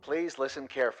Please listen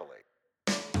carefully.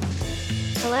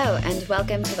 Hello, and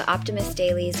welcome to the Optimist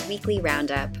Daily's weekly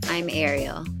roundup. I'm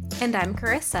Ariel. And I'm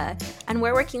Carissa, and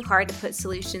we're working hard to put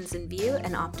solutions in view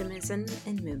and optimism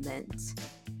in movement.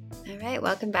 All right,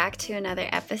 welcome back to another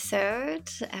episode.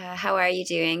 How are you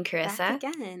doing, Carissa? Back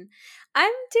again.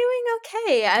 I'm doing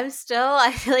okay. I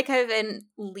feel like I've been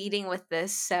leading with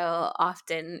this so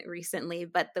often recently,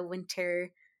 but the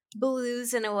winter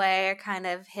blues in a way are kind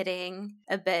of hitting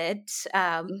a bit.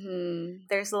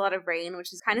 There's a lot of rain,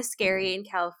 which is kind of scary in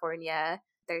California.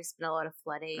 There's been a lot of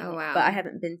flooding, Oh, wow. but I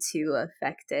haven't been too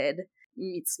affected.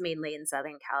 It's mainly in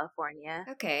Southern California.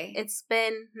 Okay. It's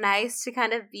been nice to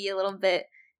kind of be a little bit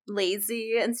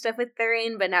lazy and stuff with the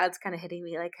rain, but now it's kind of hitting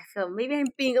me like I feel maybe I'm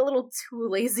being a little too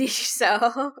lazy,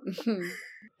 so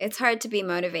It's hard to be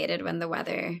motivated when the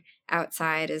weather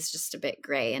outside is just a bit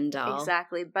gray and dull.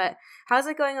 Exactly. But how's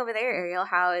it going over there, Ariel?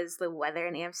 How is the weather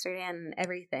in Amsterdam and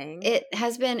everything? It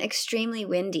has been extremely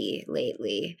windy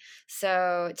lately.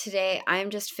 So today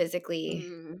I'm just physically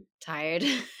tired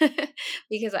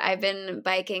because I've been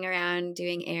biking around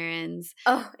doing errands.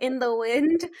 Oh, in the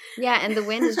wind? Yeah, and the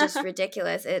wind is just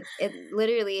ridiculous. It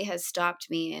literally has stopped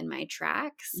me in my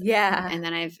tracks. Yeah. And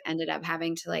then I've ended up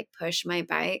having to like push my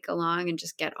bike along and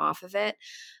just get off of it.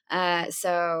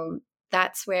 So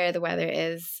that's where the weather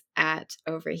is at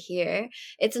over here.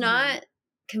 It's not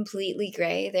completely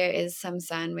gray. There is some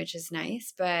sun, which is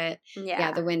nice, but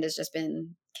yeah, the wind has just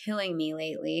been killing me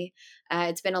lately.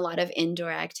 It's been a lot of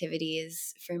indoor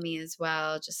activities for me as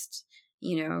well. Just,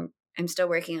 I'm still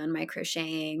working on my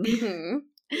crocheting.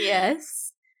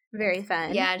 Yes. Very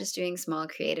fun. Yeah, just doing small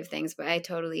creative things, but I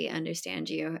totally understand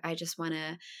you. I just want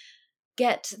to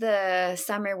get the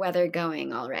summer weather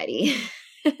going already.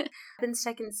 I've been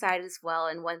stuck inside as well,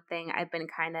 and one thing I've been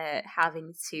kind of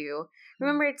having to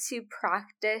remember to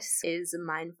practice is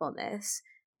mindfulness.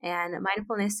 And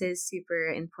mindfulness is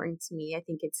super important to me. I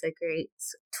think it's a great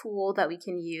tool that we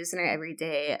can use in our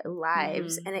everyday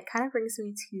lives. And it kind of brings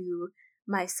me to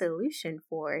my solution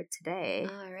for today.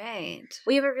 All right.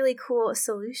 We have a really cool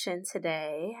solution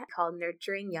today called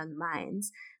Nurturing Young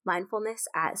Minds, Mindfulness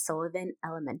at Sullivan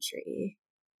Elementary.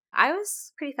 I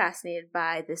was pretty fascinated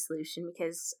by this solution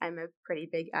because I'm a pretty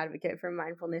big advocate for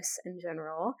mindfulness in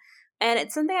general. And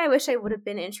it's something I wish I would have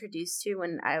been introduced to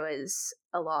when I was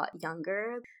a lot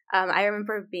younger. I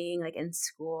remember being like in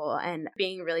school and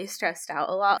being really stressed out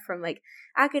a lot from like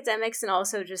academics and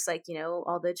also just like,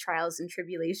 all the trials and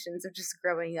tribulations of just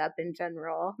growing up in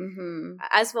general.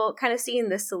 As well, kind of seeing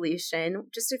this solution,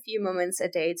 just a few moments a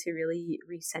day to really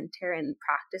recenter and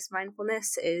practice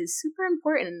mindfulness is super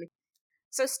important.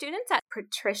 So students at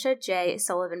Patricia J.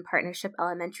 Sullivan Partnership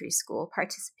Elementary School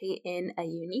participate in a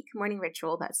unique morning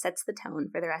ritual that sets the tone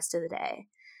for the rest of the day.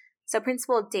 So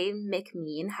Principal Dave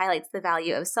McMean highlights the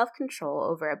value of self-control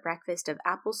over a breakfast of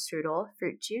apple strudel,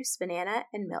 fruit juice, banana,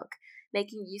 and milk,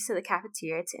 making use of the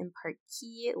cafeteria to impart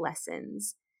key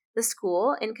lessons. The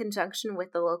school, in conjunction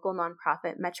with the local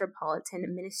nonprofit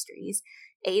Metropolitan Ministries,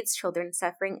 aids children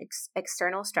suffering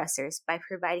external stressors by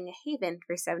providing a haven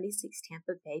for 76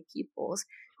 Tampa Bay pupils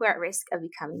who are at risk of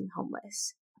becoming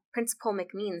homeless. Principal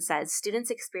McMean says students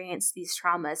experience these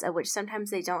traumas of which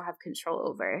sometimes they don't have control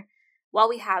over. While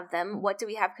we have them, what do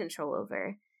we have control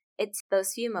over? It's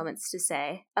those few moments to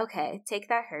say, okay, take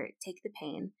that hurt, take the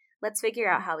pain. Let's figure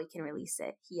out how we can release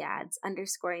it, he adds,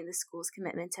 underscoring the school's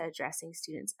commitment to addressing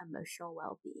students' emotional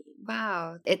well-being.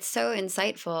 Wow. It's so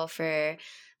insightful for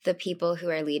the people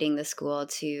who are leading the school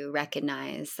to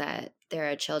recognize that there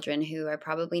are children who are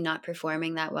probably not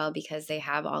performing that well because they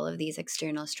have all of these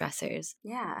external stressors.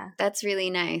 Yeah. That's really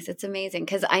nice. It's amazing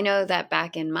because I know that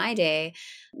back in my day,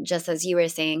 just as you were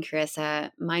saying,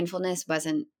 Carissa, mindfulness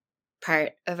wasn't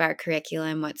part of our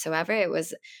curriculum whatsoever. It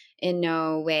was in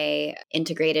no way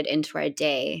integrated into our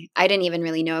day. I didn't even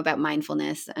really know about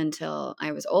mindfulness until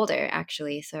I was older,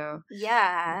 actually. So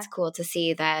yeah, it's cool to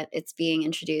see that it's being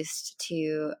introduced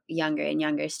to younger and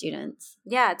younger students.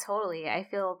 Yeah, totally. I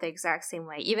feel the exact same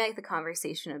way. Even like the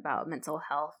conversation about mental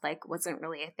health like wasn't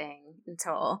really a thing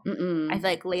until I feel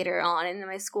like later on in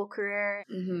my school career.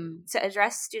 To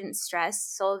address student stress,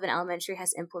 Sullivan Elementary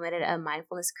has implemented a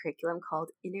mindfulness curriculum called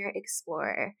Inner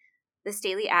Explorer. This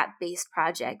daily app-based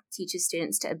project teaches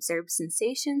students to observe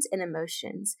sensations and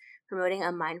emotions, promoting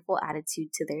a mindful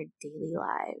attitude to their daily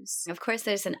lives. Of course,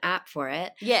 there's an app for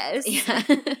it. Yes. Yeah.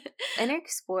 Inner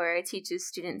Explorer teaches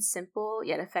students simple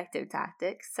yet effective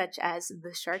tactics, such as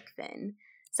the shark fin.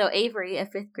 So Avery, a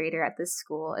 5th grader at this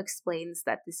school, explains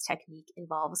that this technique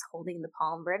involves holding the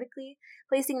palm vertically,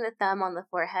 placing the thumb on the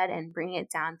forehead, and bringing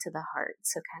it down to the heart.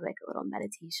 So kind of like a little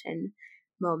meditation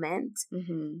moment.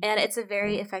 Mm-hmm. And it's a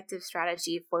very effective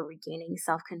strategy for regaining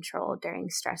self-control during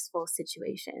stressful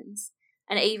situations.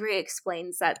 And Avery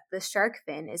explains that the shark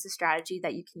fin is a strategy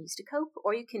that you can use to cope,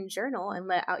 or you can journal and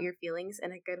let out your feelings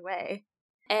in a good way.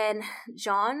 And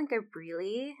John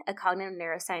Gabrilli, a cognitive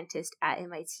neuroscientist at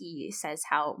MIT, says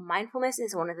how mindfulness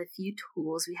is one of the few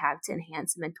tools we have to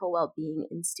enhance mental well-being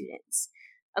in students.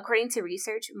 According to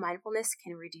research, mindfulness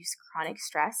can reduce chronic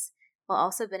stress while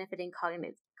also benefiting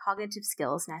cognitive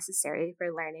skills necessary for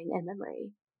learning and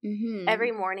memory. Mm-hmm.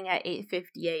 Every morning at 8:50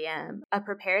 a.m., a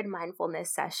prepared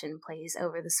mindfulness session plays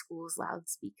over the school's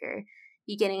loudspeaker,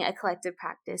 beginning a collective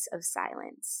practice of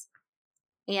silence.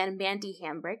 And Mandy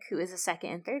Hambrick, who is a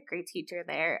second and third grade teacher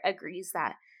there, agrees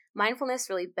that mindfulness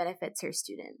really benefits her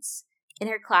students. In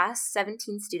her class,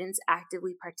 17 students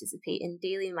actively participate in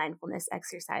daily mindfulness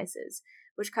exercises,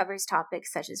 which covers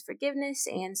topics such as forgiveness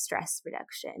and stress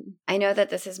reduction. I know that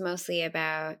this is mostly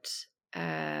about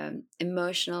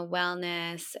emotional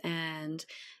wellness and,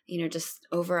 just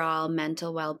overall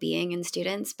mental well-being in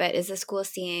students. But is the school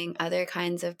seeing other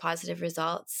kinds of positive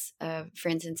results, for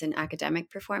instance, in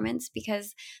academic performance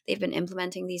because they've been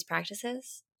implementing these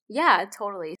practices? Yeah,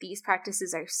 totally. These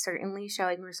practices are certainly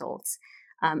showing results.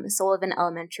 Sullivan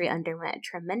Elementary underwent a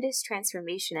tremendous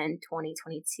transformation in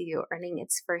 2022, earning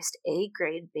its first A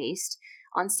grade based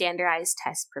on standardized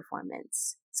test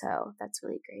performance. So that's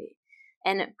really great.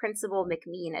 And Principal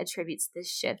McMean attributes this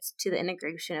shift to the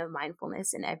integration of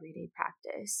mindfulness in everyday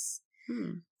practice.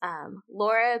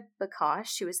 Laura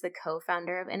Bakosh, who is the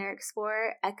co-founder of Inner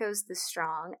Explorer, echoes the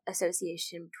strong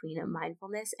association between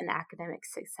mindfulness and academic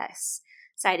success,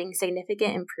 citing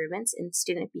significant improvements in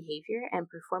student behavior and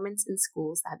performance in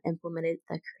schools that have implemented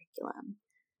the curriculum.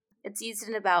 It's used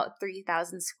in about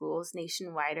 3,000 schools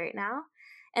nationwide right now,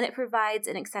 and it provides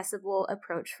an accessible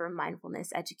approach for mindfulness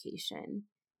education.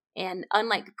 And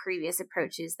unlike previous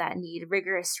approaches that need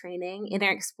rigorous training,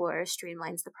 Inner Explorer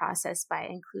streamlines the process by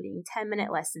including 10-minute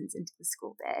lessons into the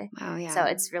school day. Oh, yeah. So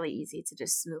it's really easy to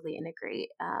just smoothly integrate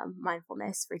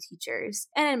mindfulness for teachers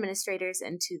and administrators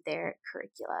into their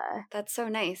curricula. That's so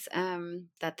nice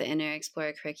that the Inner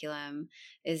Explorer curriculum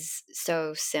is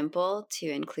so simple to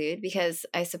include, because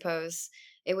I suppose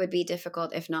it would be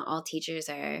difficult if not all teachers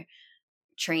are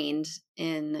trained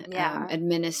in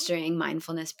administering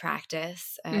mindfulness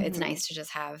practice. It's nice to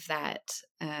just have that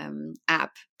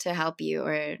app to help you,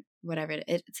 or whatever.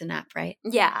 It's an app, right?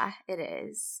 Yeah, it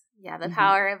is. Yeah, the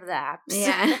power of the apps.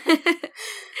 Yeah.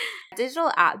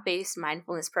 Digital app-based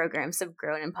mindfulness programs have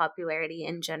grown in popularity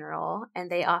in general, and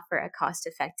they offer a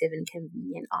cost-effective and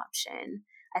convenient option.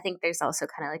 I think there's also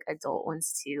kind of like adult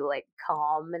ones too, like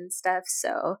Calm and stuff.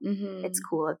 So it's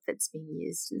cool if it's being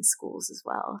used in schools as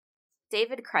well.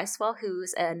 David Creswell,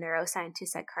 who's a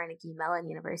neuroscientist at Carnegie Mellon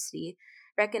University,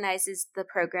 recognizes the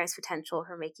program's potential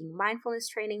for making mindfulness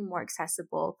training more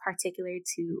accessible, particularly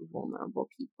to vulnerable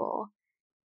people.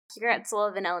 Here at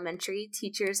Sullivan Elementary,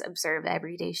 teachers observe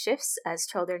everyday shifts as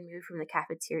children move from the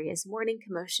cafeteria's morning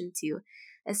commotion to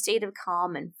a state of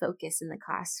calm and focus in the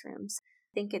classrooms.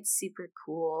 I think it's super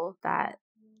cool that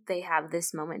they have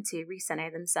this moment to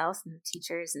recenter themselves, and the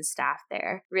teachers and staff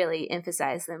there really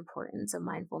emphasize the importance of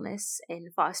mindfulness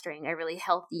in fostering a really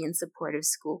healthy and supportive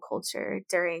school culture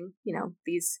during,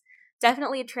 these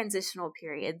definitely transitional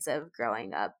periods of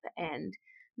growing up, and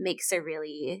makes a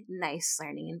really nice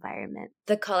learning environment.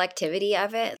 The collectivity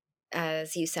of it,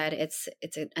 as you said, it's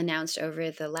announced over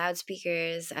the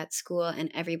loudspeakers at school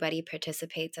and everybody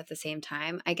participates at the same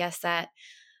time. I guess that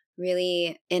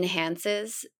really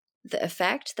enhances the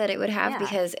effect that it would have,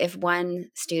 because if one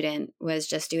student was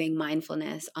just doing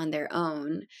mindfulness on their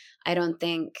own, I don't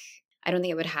think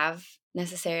it would have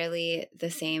necessarily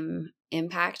the same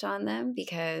impact on them,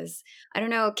 because I don't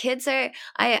know, kids are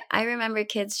I remember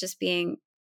kids just being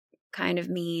kind of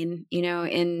mean,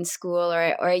 in school,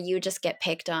 or you just get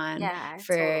picked on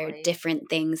for different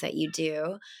things that you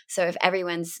do. So if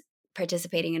everyone's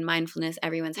participating in mindfulness,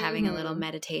 everyone's having a little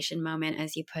meditation moment,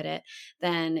 as you put it,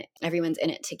 then everyone's in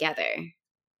it together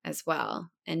as well.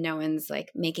 And no one's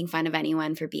like making fun of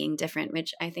anyone for being different,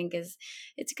 which I think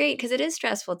it's great, because it is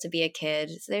stressful to be a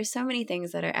kid. So there's so many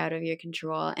things that are out of your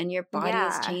control, and your body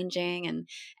is changing, and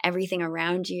everything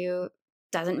around you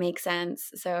doesn't make sense.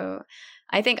 So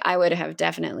I think I would have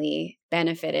definitely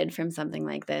benefited from something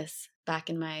like this back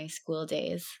in my school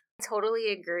days.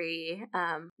 Totally agree.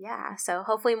 So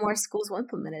hopefully more schools will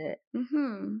implement it.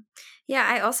 Yeah,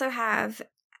 I also have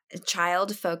a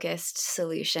child-focused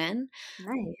solution.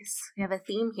 Nice. We have a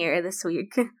theme here this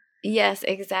week. Yes,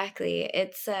 exactly.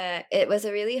 It was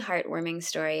a really heartwarming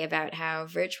story about how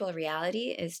virtual reality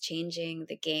is changing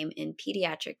the game in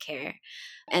pediatric care.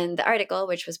 And the article,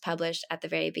 which was published at the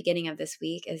very beginning of this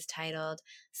week, is titled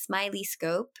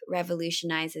Smileyscope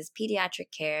Revolutionizes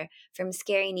Pediatric Care from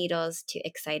Scary Needles to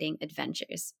Exciting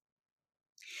Adventures.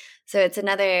 So it's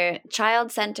another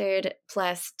child-centered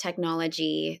plus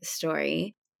technology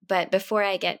story. But before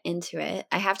I get into it,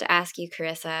 I have to ask you,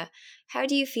 Carissa, how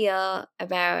do you feel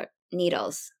about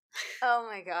needles? Oh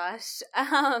my gosh.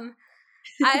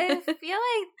 I feel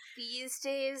like these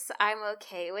days I'm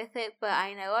okay with it, but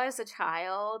I know as a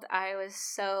child I was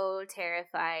so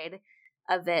terrified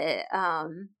of it.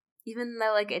 Even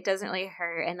though like it doesn't really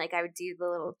hurt and like I would do the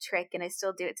little trick and I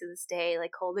still do it to this day,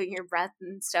 like holding your breath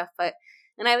and stuff, but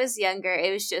when I was younger,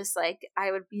 it was just like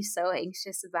I would be so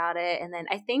anxious about it. And then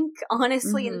I think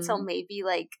honestly until Hmm. maybe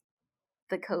like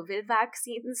the COVID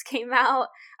vaccines came out,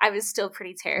 I was still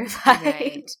pretty terrified.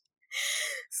 Right.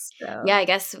 So, Yeah, I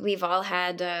guess we've all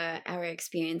had our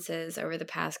experiences over the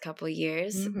past couple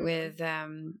years mhm. with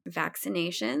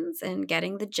vaccinations and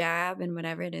getting the jab and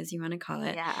whatever it is you want to call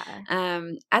it. Yeah.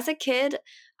 As a kid,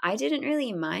 I didn't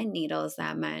really mind needles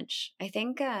that much. I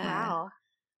think Wow.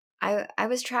 I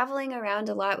was traveling around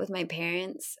a lot with my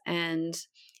parents, and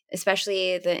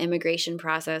especially the immigration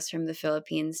process from the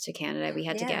Philippines to Canada, we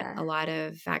had to get Yeah. a lot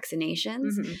of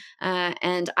vaccinations. Mhm.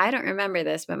 And I don't remember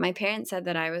this, but my parents said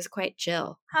that I was quite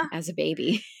chill Huh. as a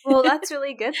baby. Well, that's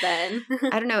really good then.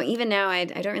 I don't know. Even now, I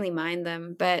don't really mind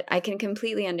them, but I can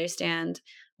completely understand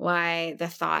why the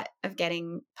thought of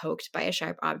getting poked by a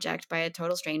sharp object by a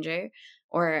total stranger,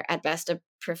 or at best a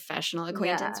professional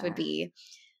acquaintance, would Yeah, be,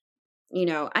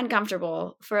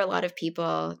 uncomfortable for a lot of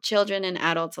people, children and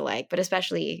adults alike, but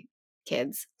especially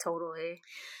kids. totally.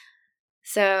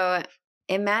 So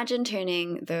imagine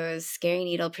turning those scary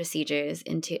needle procedures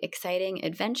into exciting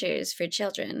adventures for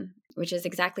children, which is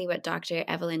exactly what Dr.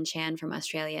 Evelyn Chan from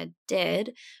Australia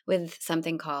did with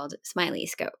something called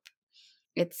Smileyscope.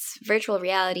 It's virtual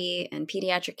reality and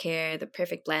pediatric care, the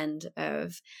perfect blend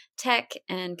of tech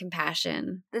and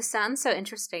compassion. This sounds so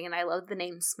interesting, and I love the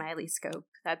name Smileyscope.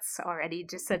 That's already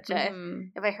just such a. Hmm.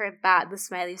 If I heard that the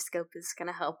Smileyscope is going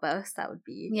to help us, that would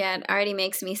be Yeah, it already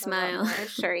makes me a lot smile. more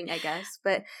assuring, I guess.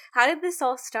 But how did this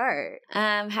all start?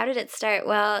 How did it start?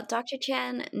 Well, Dr.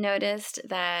 Chen noticed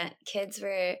that kids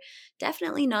were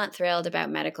definitely not thrilled about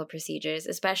medical procedures,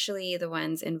 especially the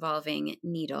ones involving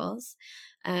needles.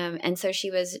 And so she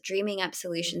was dreaming up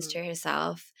solutions Mhm. to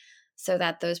herself so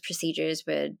that those procedures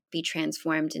would be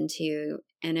transformed into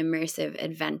an immersive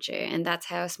adventure. And that's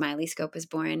how Smileyscope was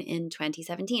born in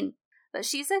 2017. But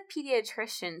she's a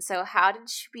pediatrician, so how did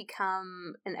she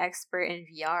become an expert in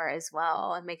VR as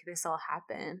well and make this all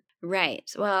happen?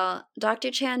 Right. Well,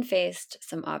 Dr. Chan faced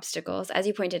some obstacles. As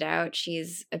you pointed out,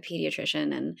 she's a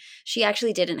pediatrician and she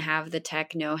actually didn't have the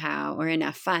tech know how or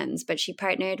enough funds, but she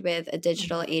partnered with a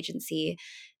digital Mhm. agency,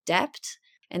 Dept,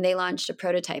 and they launched a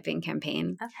prototyping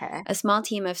campaign. Okay. A small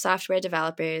team of software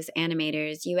developers,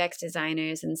 animators, UX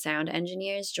designers, and sound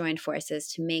engineers joined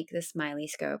forces to make the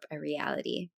Smileyscope a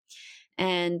reality.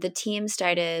 And the team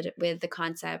started with the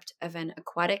concept of an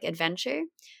aquatic adventure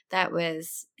that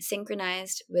was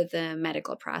synchronized with the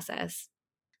medical process.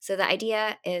 So the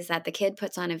idea is that the kid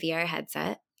puts on a VR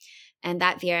headset, and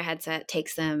that VR headset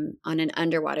takes them on an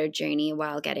underwater journey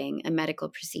while getting a medical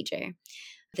procedure.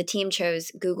 The team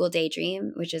chose Google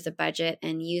Daydream, which is a budget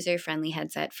and user friendly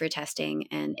headset for testing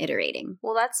and iterating.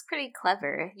 Well, that's pretty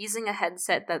clever, using a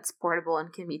headset that's portable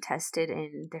and can be tested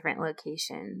in different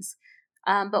locations.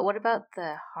 But what about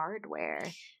the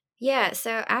hardware? Yeah,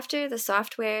 so after the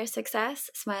software success,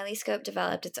 Smileyscope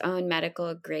developed its own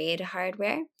medical grade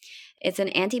hardware. It's an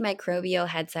antimicrobial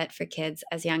headset for kids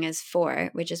as young as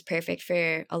 4, which is perfect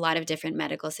for a lot of different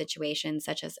medical situations,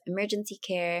 such as emergency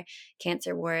care,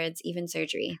 cancer wards, even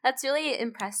surgery. That's really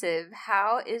impressive.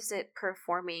 How is it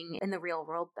performing in the real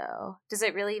world, though? Does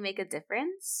it really make a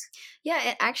difference?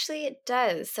 Yeah, it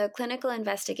does. So clinical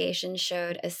investigations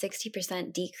showed a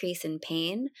 60% decrease in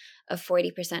pain, a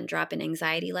 40% drop in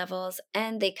anxiety levels,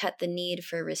 and they cut the need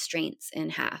for restraints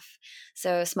in half.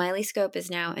 So Smileyscope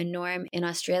is now a norm in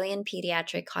Australian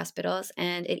pediatric hospitals,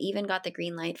 and it even got the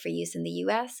green light for use in the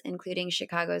US, including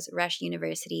Chicago's Rush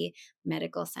University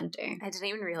Medical Center. I didn't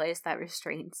even realize that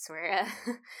restraints were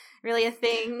really a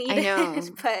thing I needed,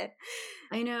 know. but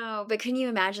I know, but can you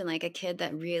imagine like a kid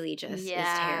that really just is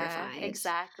yeah, terrified?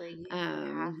 exactly. You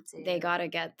have They to. gotta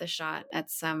get the shot at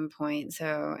some point.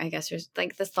 So I guess there's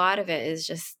like the thought of it is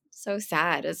just so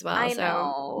sad as well. I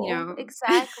So, know,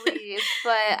 exactly.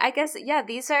 But I guess, yeah,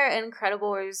 these are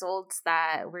incredible results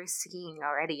that we're seeing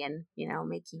already and,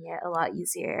 making it a lot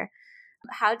easier.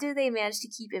 How do they manage to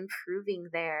keep improving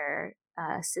their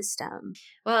system?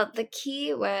 Well, the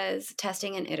key was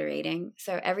testing and iterating.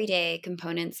 So every day,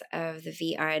 components of the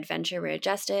VR adventure were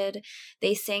adjusted.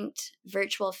 They synced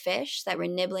virtual fish that were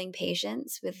nibbling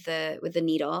patients with the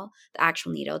needle, the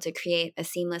actual needle, to create a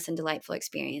seamless and delightful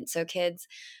experience. So kids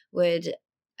would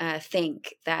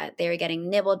think that they were getting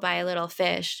nibbled by a little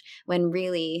fish when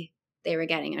really they were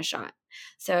getting a shot.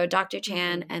 So Dr.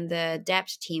 Chan and the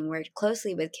DEPT team worked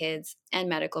closely with kids and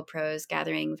medical pros,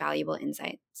 gathering valuable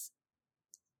insights.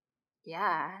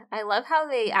 Yeah, I love how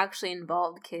they actually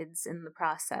involved kids in the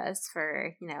process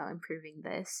for, improving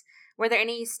this. Were there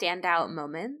any standout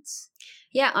moments?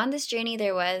 Yeah, on this journey,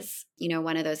 there was,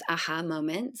 one of those aha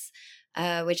moments,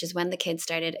 which is when the kids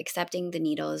started accepting the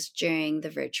needles during the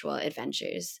virtual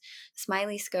adventures.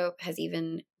 Smileyscope has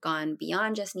even gone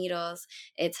beyond just needles.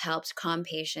 It's helped calm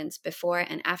patients before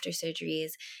and after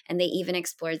surgeries, and they even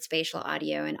explored spatial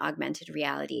audio and augmented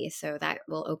reality. So that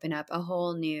will open up a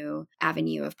whole new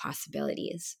avenue of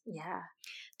possibilities. Yeah.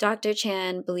 Dr.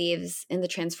 Chan believes in the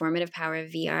transformative power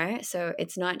of VR. So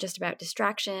it's not just about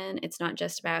distraction. It's not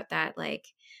just about that,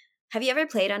 have you ever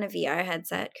played on a VR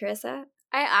headset, Carissa?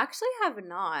 I actually have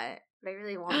not, but I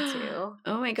really want to.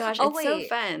 Oh my gosh, it's so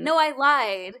fun. No, I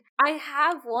lied. I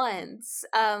have once,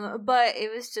 but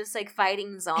it was just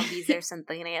fighting zombies or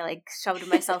something, and I shoved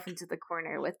myself into the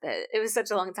corner with it. It was such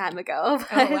a long time ago.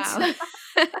 But... Oh, wow.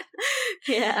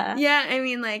 Yeah. Yeah, I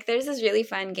mean, there's this really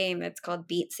fun game that's called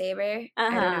Beat Saber. I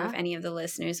don't know if any of the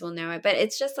listeners will know it, but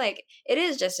it's just it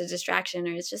is just a distraction,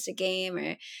 or it's just a game,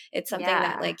 or it's something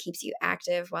that keeps you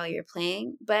active while you're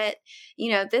playing. But,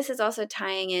 this is also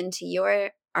tying into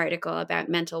your article about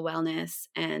mental wellness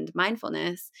and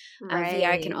mindfulness. Right.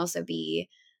 VR can also be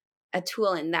a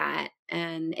tool in that,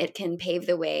 and it can pave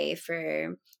the way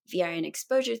for VR in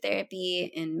exposure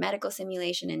therapy, in medical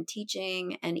simulation and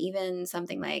teaching, and even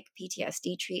something like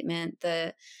PTSD treatment.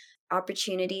 The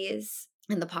opportunities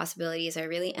and the possibilities are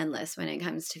really endless when it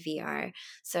comes to VR.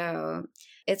 So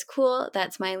it's cool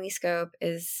that Smileyscope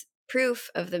is proof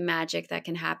of the magic that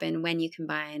can happen when you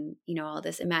combine, all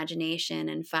this imagination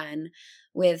and fun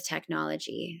with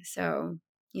technology. So,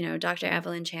 Dr.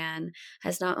 Evelyn Chan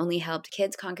has not only helped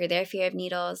kids conquer their fear of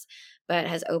needles, but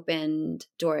has opened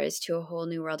doors to a whole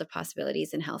new world of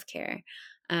possibilities in healthcare.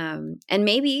 And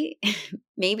maybe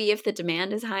if the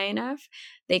demand is high enough,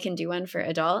 they can do one for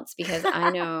adults, because I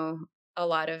know a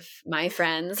lot of my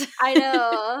friends I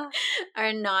know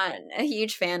are not a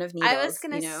huge fan of needles. I was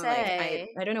gonna say,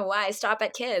 I don't know why I stop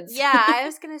at kids. Yeah, I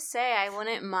was gonna say I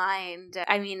wouldn't mind.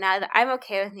 I mean, now that I'm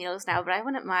okay with needles now, but I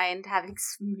wouldn't mind having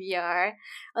some VR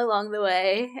along the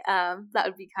way. That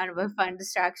would be kind of a fun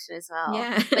distraction as well.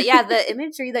 Yeah. But yeah, the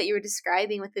imagery that you were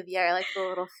describing with the VR, the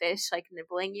little fish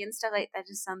nibbling you and stuff, that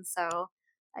just sounds so,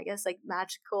 I guess,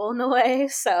 magical in a way.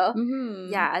 So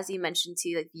yeah, as you mentioned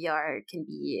too, VR can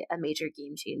be a major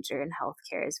game changer in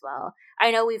healthcare as well.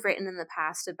 I know we've written in the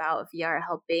past about VR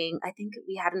helping. I think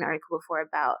we had an article before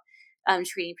about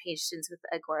treating patients with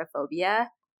agoraphobia.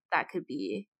 That could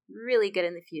be really good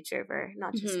in the future for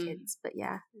not just kids, but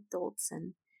adults,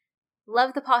 and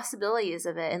love the possibilities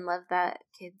of it, and love that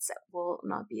kids will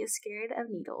not be as scared of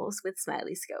needles with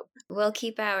Smileyscope. We'll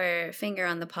keep our finger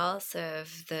on the pulse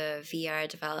of the VR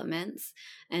developments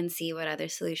and see what other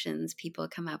solutions people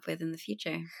come up with in the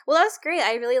future. Well, that was great.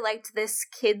 I really liked this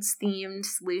kids-themed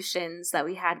solutions that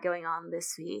we had going on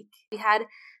this week. We had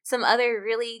some other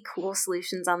really cool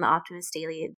solutions on the Optimist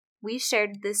Daily. We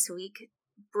shared this week,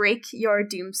 Break Your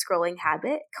Doom Scrolling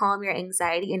Habit, Calm Your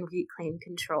Anxiety, and Reclaim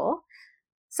Control.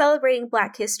 Celebrating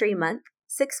Black History Month,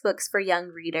 6 books for young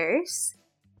readers.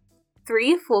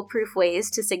 3 foolproof ways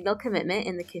to signal commitment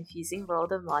in the confusing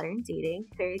world of modern dating.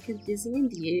 Very confusing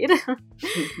indeed.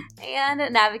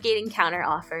 And navigating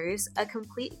counteroffers, a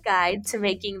complete guide to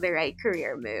making the right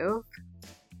career move.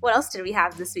 What else did we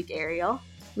have this week, Ariel?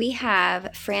 We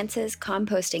have France's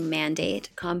composting mandate,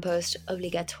 compost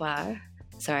obligatoire.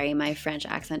 Sorry, my French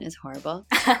accent is horrible.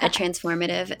 A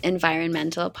transformative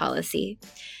environmental policy.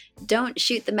 Don't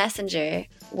shoot the messenger.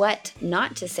 What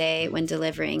not to say when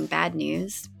delivering bad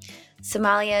news.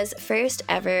 Somalia's first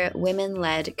ever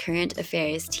women-led current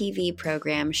affairs TV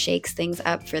program shakes things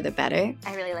up for the better.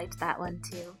 I really liked that one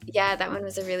too. Yeah, that one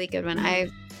was a really good one.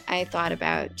 I thought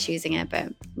about choosing it,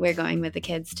 but we're going with the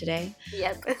kids today.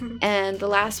 Yep. And the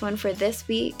last one for this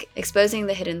week, exposing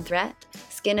the hidden threat,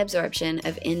 skin absorption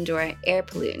of indoor air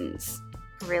pollutants.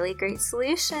 really great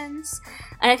solutions.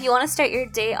 And if you want to start your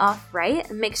day off right,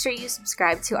 make sure you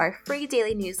subscribe to our free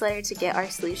daily newsletter to get our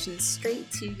solutions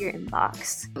straight to your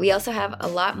inbox. We also have a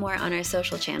lot more on our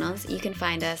social channels. You can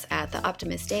find us at The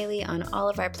Optimist Daily on all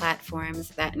of our platforms.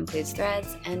 That includes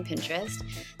Threads and Pinterest.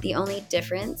 The only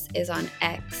difference is on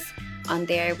X. On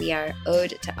there, we are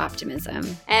Ode to Optimism.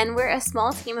 And we're a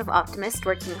small team of optimists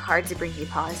working hard to bring you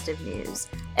positive news.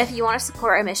 If you want to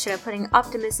support our mission of putting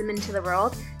optimism into the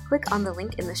world, click on the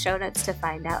link in the show notes to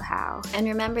find out how. And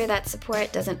remember that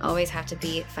support doesn't always have to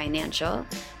be financial.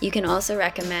 You can also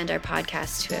recommend our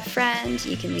podcast to a friend.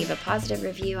 You can leave a positive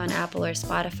review on Apple or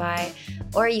Spotify,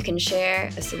 or you can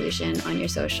share a solution on your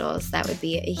socials. That would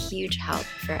be a huge help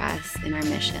for us in our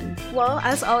mission. Well,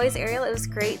 as always, Ariel, it was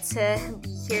great to be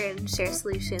here and share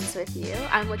solutions with you.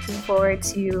 I'm looking forward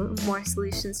to more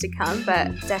solutions to come,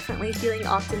 but definitely feeling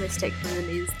optimistic from the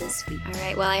news this week. All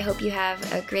right. Well, I hope you have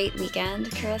a great weekend,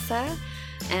 Carissa.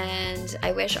 And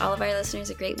I wish all of our listeners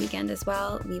a great weekend as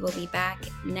well. We will be back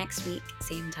next week,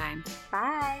 same time.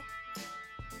 Bye.